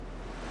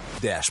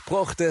Der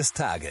Spruch des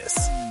Tages.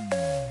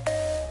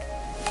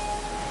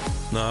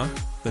 Na,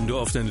 wenn du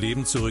auf dein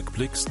Leben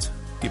zurückblickst,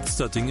 gibt's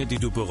da Dinge, die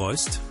du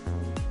bereust?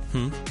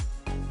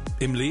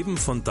 Im Leben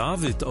von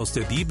David aus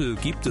der Bibel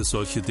gibt es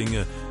solche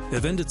Dinge.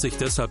 Er wendet sich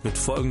deshalb mit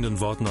folgenden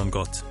Worten an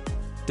Gott: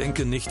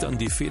 Denke nicht an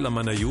die Fehler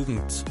meiner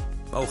Jugend,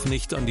 auch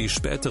nicht an die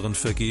späteren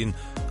Vergehen,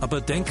 aber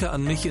denke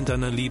an mich in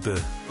deiner Liebe,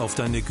 auf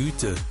deine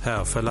Güte,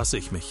 Herr, verlasse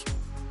ich mich.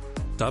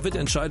 David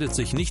entscheidet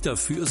sich nicht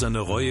dafür, seine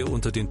Reue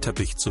unter den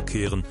Teppich zu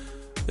kehren.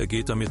 Er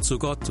geht damit zu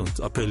Gott und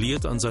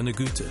appelliert an seine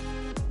Güte.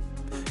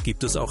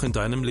 Gibt es auch in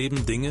deinem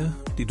Leben Dinge,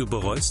 die du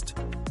bereust?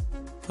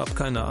 Hab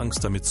keine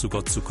Angst, damit zu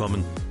Gott zu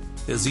kommen.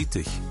 Er sieht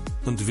dich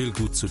und will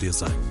gut zu dir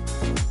sein.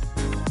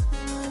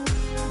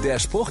 Der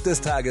Spruch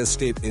des Tages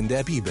steht in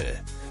der Bibel.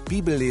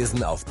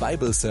 Bibellesen auf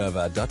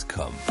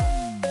bibleserver.com.